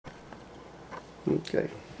Okay.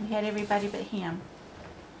 We had everybody but him.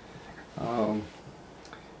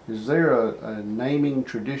 Is there a naming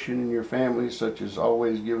tradition in your family, such as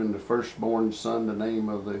always giving the firstborn son the name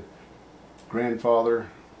of the grandfather?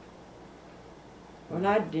 Well,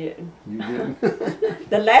 I did. You didn't?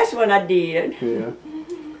 The last one I did. Yeah.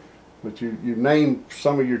 But you named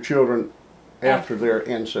some of your children after their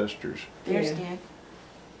ancestors. Yours Yeah. did.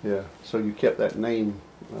 Yeah. So you kept that name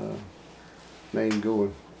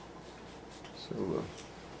going. So.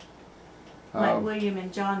 Like William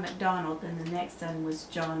and John McDonald, and the next son was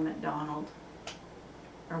John McDonald,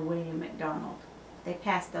 or William McDonald. They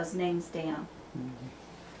passed those names down.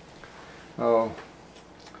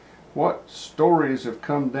 What stories have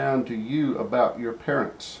come down to you about your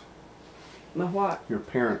parents? My what? Your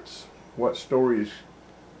parents. What stories?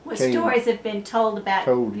 What stories have been told about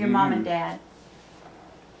your mom and dad?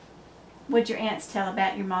 What'd your aunts tell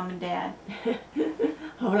about your mom and dad?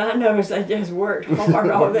 All I know is they just worked hard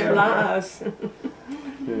all their lives.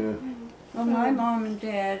 Yeah. Well, my mom and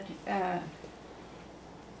dad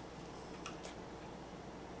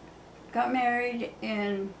got married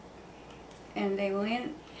and they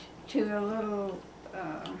went to a little,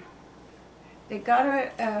 they got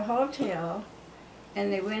a hotel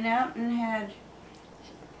and they went out and had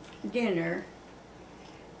dinner,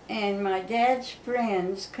 and my dad's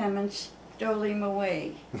friends come and stole him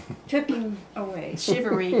away, took him away.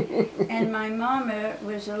 Shivery. And my mama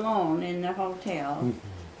was alone in the hotel,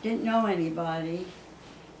 didn't know anybody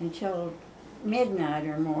until midnight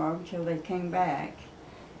or more, until they came back.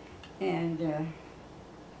 And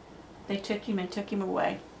They took him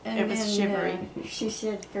away. and It was then, shivery. She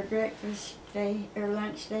said for breakfast or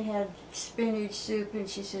lunch they had spinach soup, and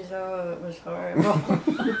she says, "Oh, it was horrible."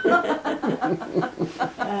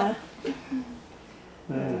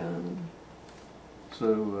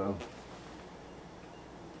 So,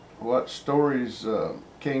 what stories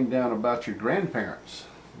came down about your grandparents?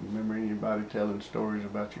 Remember anybody telling stories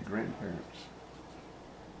about your grandparents?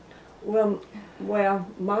 Well,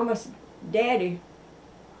 Mama's daddy,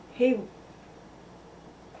 he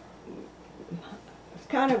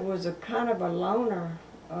was a kind of a loner.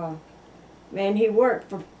 Man, he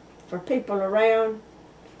worked for people around,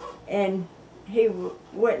 and he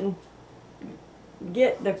wouldn't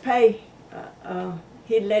get the pay.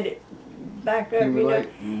 He'd let it back up, you know.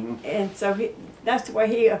 Mm-hmm. And so that's the way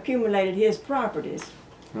he accumulated his properties.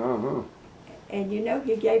 Uh-huh. And you know,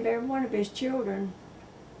 he gave every one of his children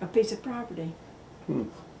a piece of property. Hmm.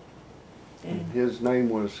 And His name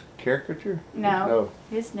was Caricature? No.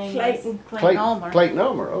 His name Clayton. was Clayton Ulmer. Clayton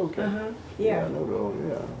Ulmer, okay. Yeah. I know the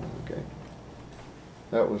yeah, okay.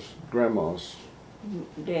 That was Grandma's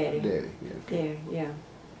Daddy. daddy. Yeah. Yeah.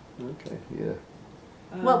 Okay, yeah.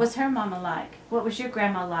 What was her mama like? What was your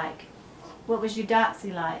grandma like? What was your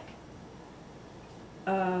Doxy like?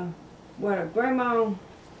 Well, Grandma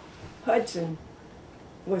Hudson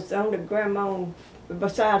was the only grandma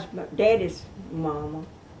besides my daddy's mama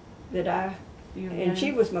that and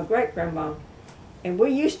she was my great grandma. And we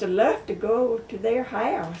used to love to go to their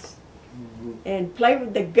house and play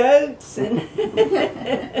with the goats and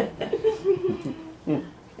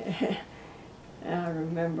I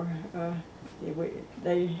remember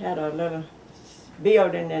they had a little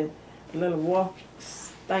building and a little walk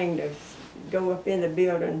thing to go up in the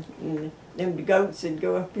building, and them goats would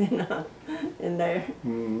go up in there.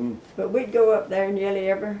 Mm-hmm. But we'd go up there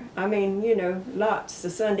nearly lots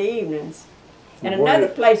of Sunday evenings. And Boy, another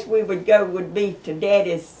place we would go would be to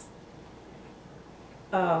Daddy's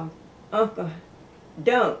Uncle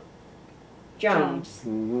Dunk Jones.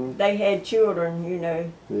 Mm-hmm. They had children, you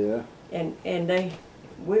know, Yeah. and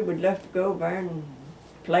we would love to go over and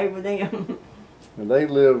play with them. And they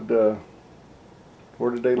lived,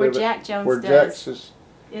 where did they Where live? Jack Jones Where does. Jack's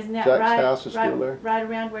Isn't that Jack's right? house is still there? Right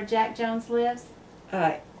around where Jack Jones lives?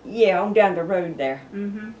 Yeah, on down the road there.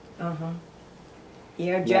 Mm-hmm.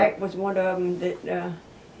 Yeah, Jack was one of them that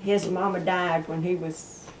his mama died when he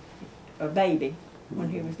was a baby, when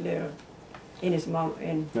he was little. And his mom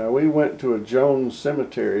Now we went to a Jones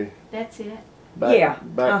cemetery That's it. back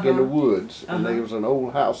in the Uh-huh. woods, and Uh-huh. there was an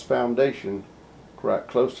old house foundation right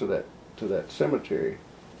close to that cemetery.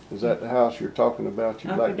 Is that the house you're talking about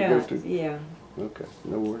you'd Uncle like to go Dunk's, to? yeah. Okay,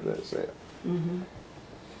 know where that's at. Mm-hmm.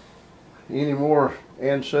 Any more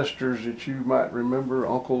ancestors that you might remember,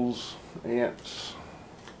 uncles, aunts?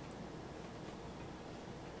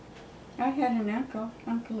 I had an uncle,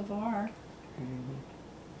 Uncle LeVar.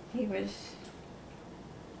 He was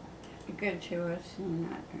good to us,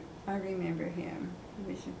 and I remember him.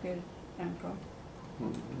 He was a good uncle.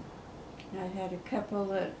 I had a couple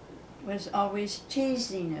that was always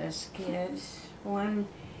teasing us kids. One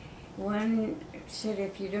one said,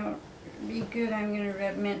 if you don't be good, I'm going to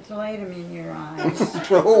rub mentholatum in your eyes.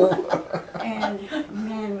 Oh. And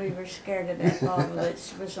man, we were scared of that bottle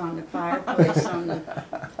that was on the fireplace on the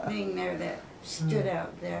thing there that stood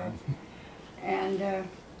out there. And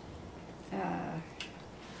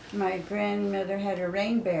my grandmother had a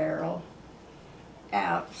rain barrel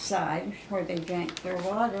outside where they drank their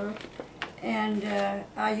water. And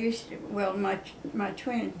I used to, well, my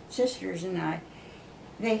twin sisters and I,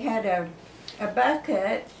 they had a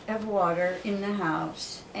bucket of water in the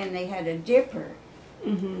house, and they had a dipper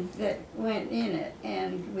that went in it,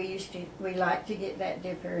 and we liked to get that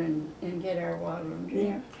dipper and get our water and drink.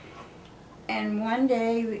 Yeah. And one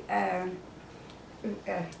day I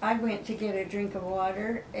went to get a drink of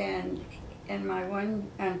water, and my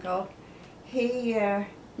one uncle, he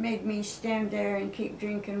made me stand there and keep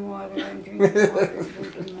drinking water and drinking water and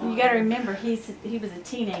drinking water. You got to remember, he was a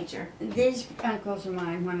teenager. These uncles of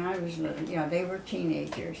mine, when I was little, yeah, they were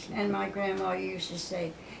teenagers. And my grandma used to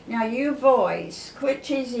say, now you boys, quit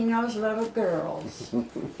teasing those little girls.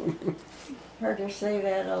 Heard her say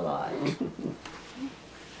that a lot.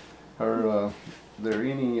 Are there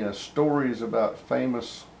any stories about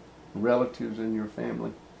famous relatives in your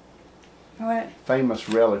family? What? Famous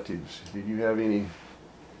relatives. Did you have any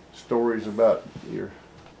stories about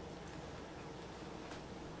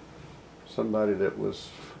somebody that was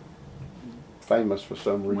famous for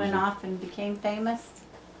some reason? Went off and became famous.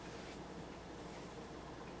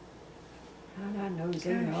 I know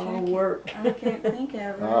they all work. I can't think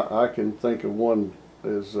of it. I can think of one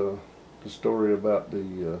is the story about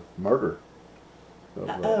the murder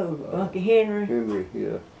of Uncle Henry. Henry,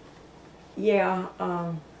 yeah. Yeah,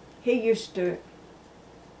 he used to,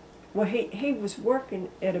 well, he was working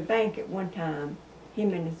at a bank at one time.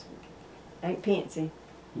 Him and his Aunt Pansy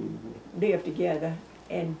lived together,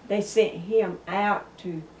 and they sent him out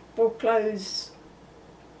to foreclose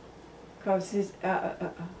because his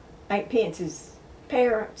Aunt Pansy's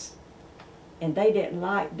parents, and they didn't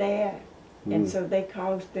like that, and so they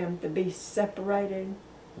caused them to be separated.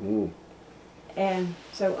 And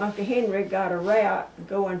so Uncle Henry got a route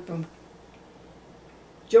going from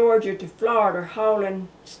Georgia to Florida, hauling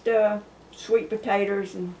stuff, sweet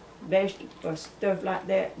potatoes and vegetables, stuff like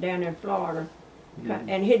that down in Florida.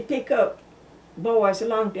 And he'd pick up boys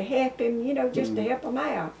along to help him, you know, just to help him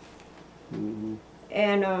out.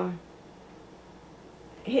 And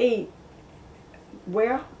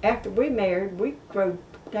well, after we married, we growed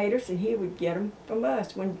potatoes, and he would get them from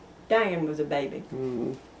us when Diane was a baby.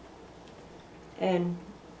 And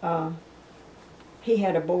he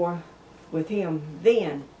had a boy with him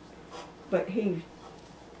then, but he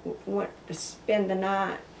went to spend the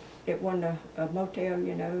night at a motel,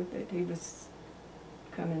 you know, that he was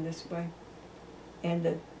coming this way.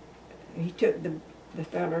 And he took the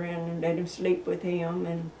fella in and let him sleep with him,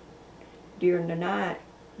 and during the night,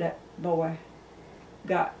 that boy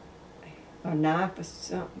got a knife or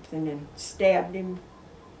something and stabbed him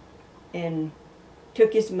and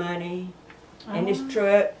took his money and his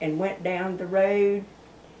truck and went down the road,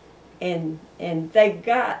 and they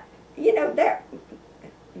got, you know,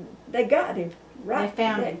 they got him, right? They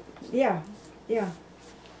found him. Yeah, yeah.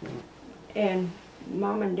 And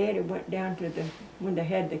Mom and Daddy went down to when they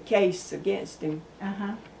had the case against him.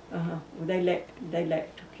 Well, they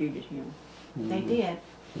electrocuted him. They did.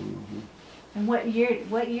 And what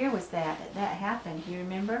year was that happened? Do you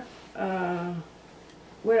remember? Well,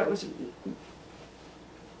 it was,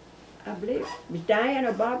 I believe, Diane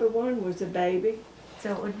or Bobby one was a baby.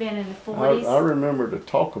 So it would have been in the 40s? I remember to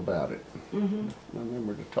talk about it. I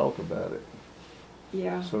remember to talk about it.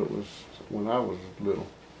 Yeah. So it was when I was little.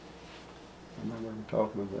 I remember them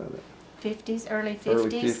talking about it. 50s, early 50s? Early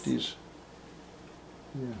 50s.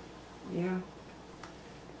 Yeah. Yeah.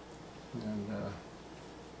 And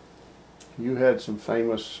you had some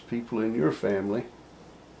famous people in your family.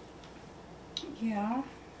 Yeah.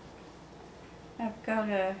 I've got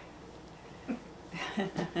a...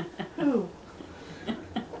 Who?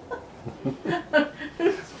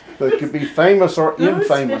 They could be famous or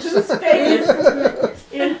infamous. Who's famous?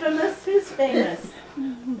 Infamous? Who's famous?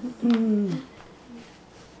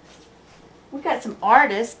 We got some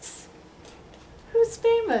artists. Who's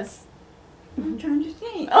famous? I'm trying to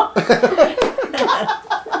think. Oh.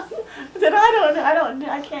 Then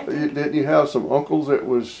I can't think. Didn't you have some uncles that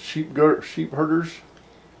was sheep herders?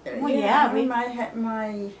 Well, yeah, my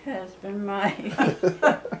husband,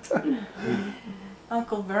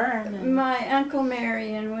 Uncle Vern. And my Uncle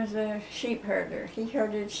Marion was a sheep herder. He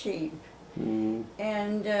herded sheep.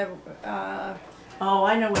 And oh,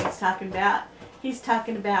 I know what he's talking about. He's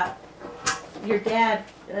talking about your dad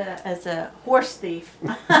as a horse thief,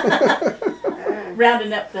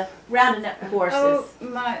 rounding up the horses. Oh,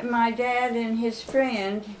 my dad and his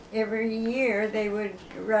friend, every year they would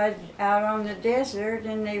ride out on the desert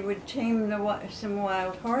and they would tame some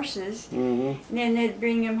wild horses. Mm-hmm. And then they'd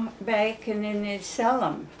bring them back and then they'd sell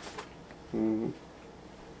them. Mm-hmm.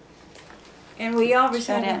 And we always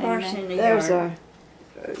Shut had a out, horse Amy. in the There's yard.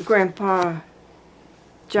 a Grandpa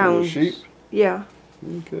Jones. Sheep? Yeah.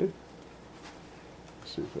 Okay.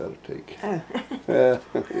 Let's see if that'll take. Oh.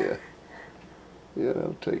 Yeah. Yeah,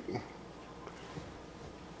 that'll take.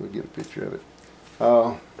 We'll get a picture of it.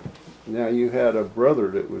 Now you had a brother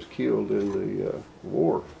that was killed in the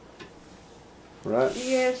war, right?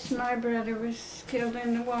 Yes, my brother was killed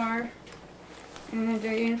in the war. And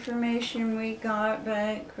the information we got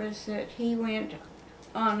back was that he went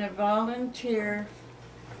on a volunteer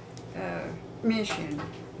mission.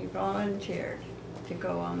 He volunteered to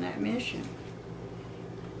go on that mission.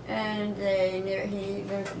 And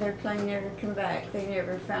their plane never came back. They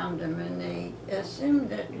never found him, and they assumed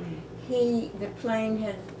that the plane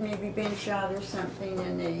had maybe been shot or something,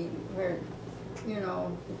 and they were, you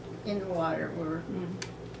know, in the water, were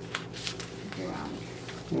drowned.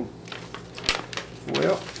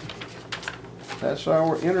 Well, that's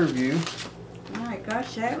our interview. My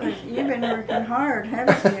gosh, you've been working hard,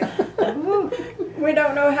 haven't you? We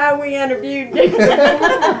don't know how we interviewed.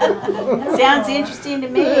 Sounds interesting to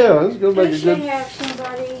me. Yeah, let's go make We a should good. have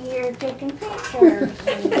somebody here taking pictures.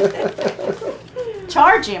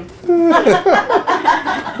 Charge him.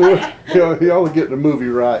 Y'all are getting the movie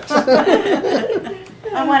rights.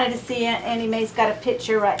 I wanted to see it. Annie Mae's got a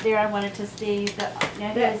picture right there. I wanted to see now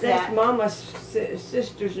who's That's that? Mama's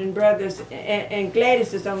sisters and brothers, and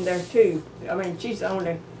Gladys is on there too. I mean, she's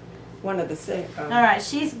only one of the six. All right,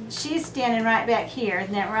 she's standing right back here,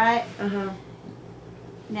 isn't that right? Uh-huh.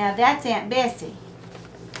 Now that's Aunt Bessie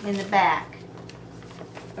in the back.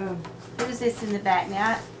 Oh. Who's this in the back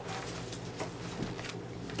now?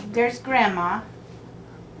 There's Grandma,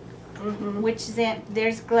 Mm-hmm. which is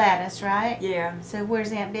there's Gladys, right? Yeah. So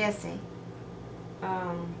where's Aunt Bessie?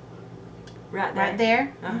 Right there. Right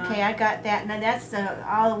there? Uh-huh. Okay, I got that. Now that's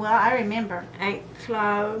well, I remember. Aunt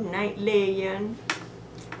Claude and Aunt Lillian,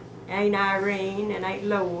 Aunt Irene and Aunt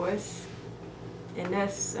Lois, and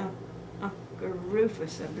that's Uncle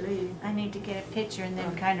Rufus, I believe. I need to get a picture and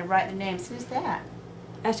then kind of write the names. Who's that?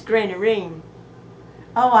 That's Granny Irene,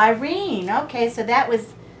 Oh, Irene. Okay, so that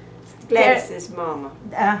was Gladys's mama.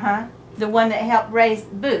 uh-huh. The one that helped raise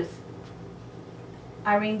Booth.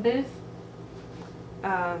 Irene Booth?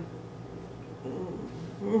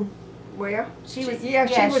 Well, She was yeah,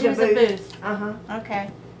 she was a Booth. Uh-huh. Okay.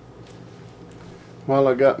 While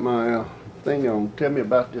I got my thing on, tell me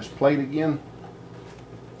about this plate again.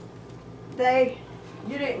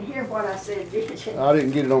 You didn't hear what I said, did you? I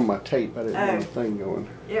didn't get it on my tape. I didn't have the thing going.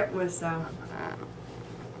 It was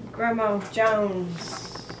Grandma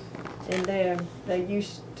Jones, and they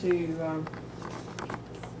used to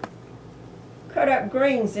cut up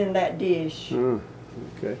greens in that dish.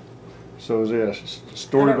 Okay. So is there a I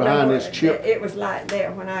story don't know behind what- this chip? It was like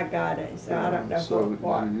that when I got it, so I don't know So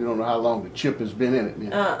what. you don't know how long the chip has been in it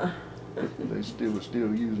now. Uh-uh. They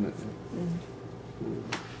still using it.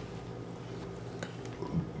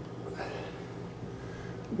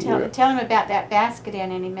 Tell him about that basket,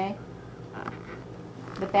 Annie Mae.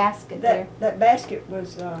 The basket there. That basket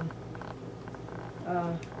was Aunt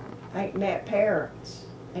Nat Parrot's.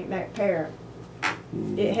 Aunt Nat Parrot.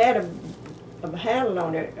 It had a handle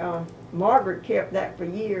on it. Margaret kept that for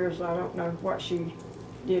years. I don't know what she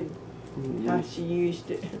did, how she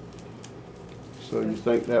used it. So you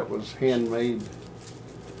think that was handmade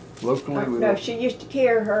locally? with No, a- she used to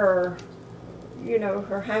carry her, you know,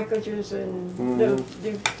 her handkerchiefs and do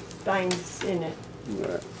things in it.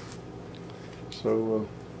 Right. So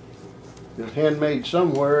it's handmade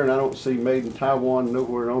somewhere, and I don't see made in Taiwan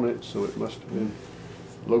nowhere on it, so it must have been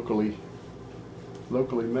locally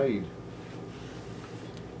made.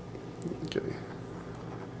 Okay.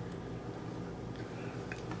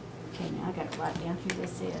 Okay, now I gotta write down who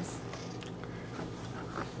this is.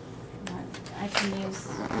 I can use.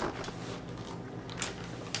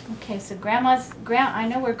 Okay, so I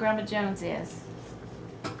know where Grandma Jones is.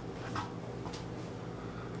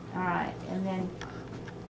 All right, and then